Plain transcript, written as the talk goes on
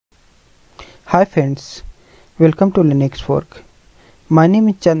Hi friends, welcome to Linuxfork. My name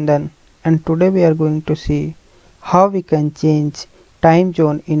is Chandan and today we are going to see how we can change time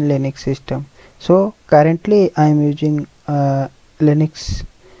zone in Linux system. So currently I am using Linux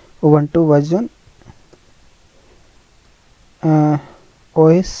Ubuntu version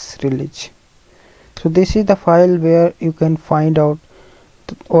OS release. So this is the file where you can find out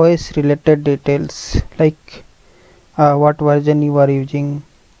the OS related details like what version you are using,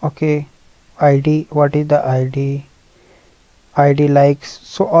 okay, ID, what is the ID likes,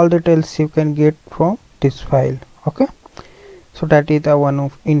 so all details you can get from this file. Okay, so that is the one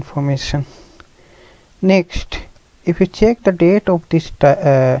of information. Next, if you check the date of this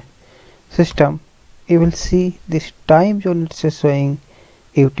system, you will see this time zone is showing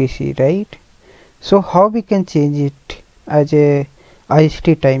UTC, right? So how we can change it as a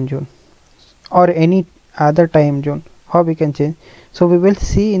IST time zone or any other time zone, how we can change? So we will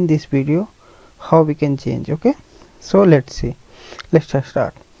see in this video how we can change. Okay, so let's see, let's just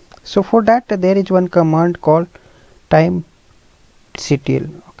start. So for that there is one command called timectl.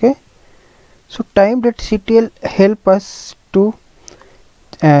 Okay, so time.ctl help us to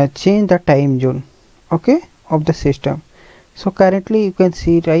change the time zone, okay, of the system. So currently you can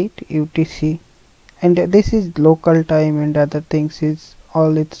see, right, UTC, and this is local time and other things is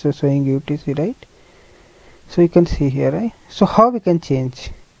all it's showing UTC, right? So you can see here, right? So how we can change?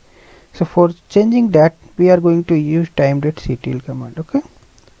 So for changing that we are going to use time.ctl command. Okay,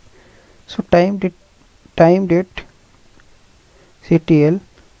 so time.ctl,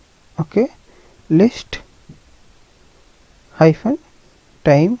 okay, list hyphen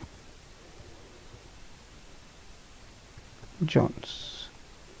time zones.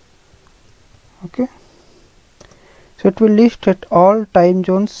 Okay, so it will list at all time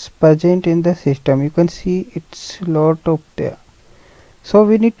zones present in the system. You can see it's lot of there. So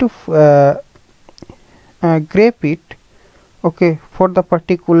we need to grep it, okay, for the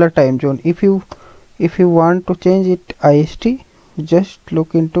particular time zone. If you want to change it IST, just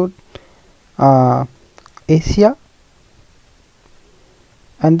look into Asia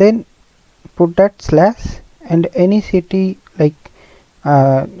and then put that slash and any city like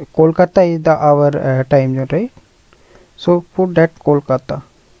Kolkata is the our time zone, right? So put that Kolkata.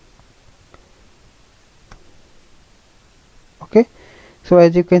 Okay, so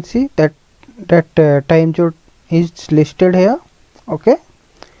as you can see that time zone is listed here. Okay,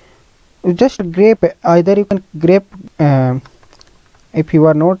 you just grep, either you can grep if you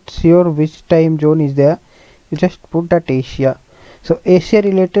are not sure which time zone is there, you just put that Asia. So Asia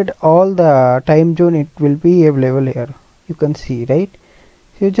related all the time zone it will be available here. You can see, right?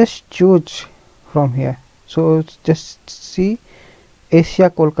 So you just choose from here. So just see Asia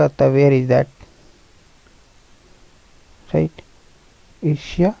Kolkata, where is that, right?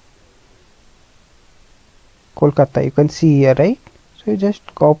 Asia Kolkata, you can see here, right? So you just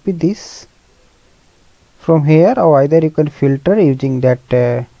copy this from here, or either you can filter using that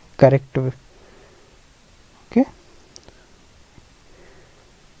correct. Okay,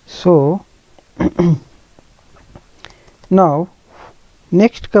 so now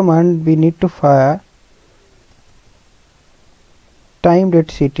next command we need to fire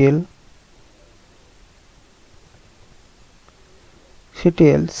time.ctl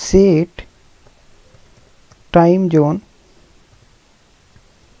set time zone,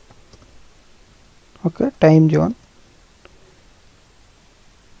 okay, time zone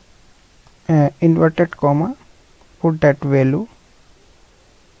inverted comma, put that value,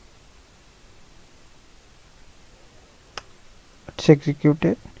 it's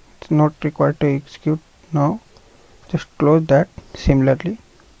executed, it's not required to execute now, just close that similarly.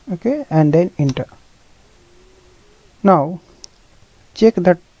 Okay, and then enter. Now check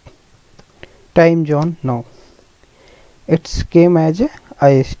that time zone. Now it's came as a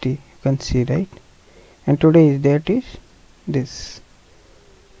IST, you can see, right? And today is that is this.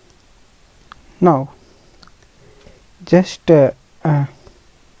 Now just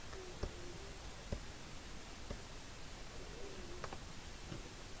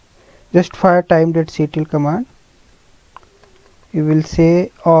fire time.ctl command. You will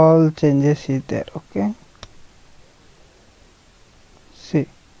say all changes is there. Okay, see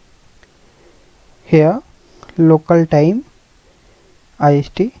here local time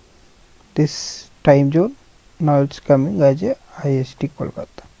IST, this time zone now it's coming as a IST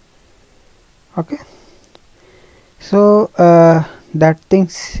Kolkata. Okay, so that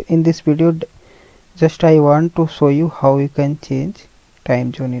things in this video, just I want to show you how you can change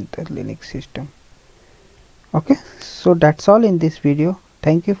time zone in the Linux system. Okay, so that's all in this video.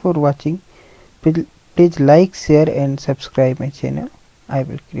 Thank you for watching. Please like, share and subscribe my channel. I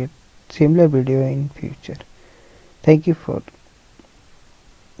will create similar video in future. Thank you for.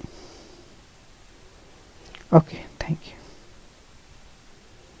 Okay, thank you.